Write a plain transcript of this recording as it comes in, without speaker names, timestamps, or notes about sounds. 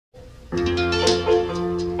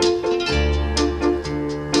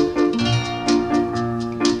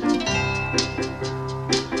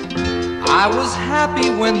I was happy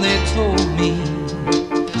when they told me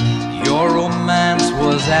your romance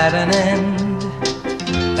was at an end.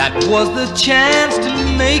 That was the chance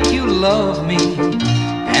to make you love me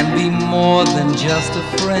and be more than just a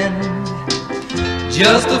friend.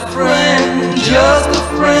 Just a friend, just a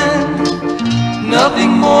friend, nothing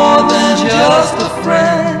more than just a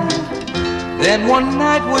friend. Then one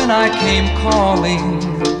night when I came calling,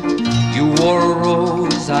 you wore a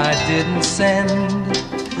rose I didn't send.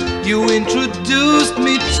 You introduced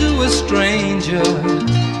me to a stranger,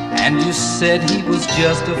 and you said he was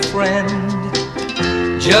just a friend.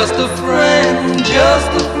 Just a friend,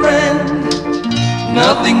 just a friend,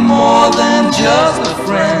 nothing more than just a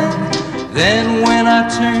friend. Then when I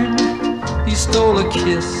turned, he stole a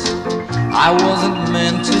kiss I wasn't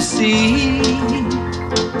meant to see,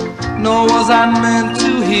 nor was I meant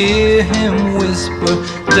to hear him whisper,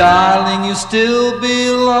 darling, you still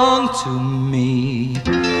belong to me.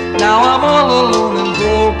 Now I'm all alone and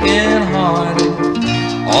broken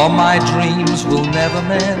hearted, all my dreams will never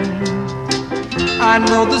mend. I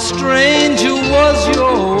know the stranger was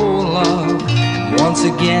your love, and once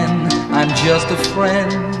again I'm just a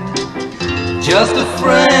friend. Just a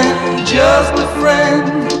friend, just a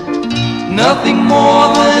friend, nothing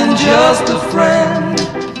more than just a friend.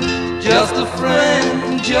 Just a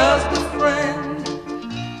friend, just a friend.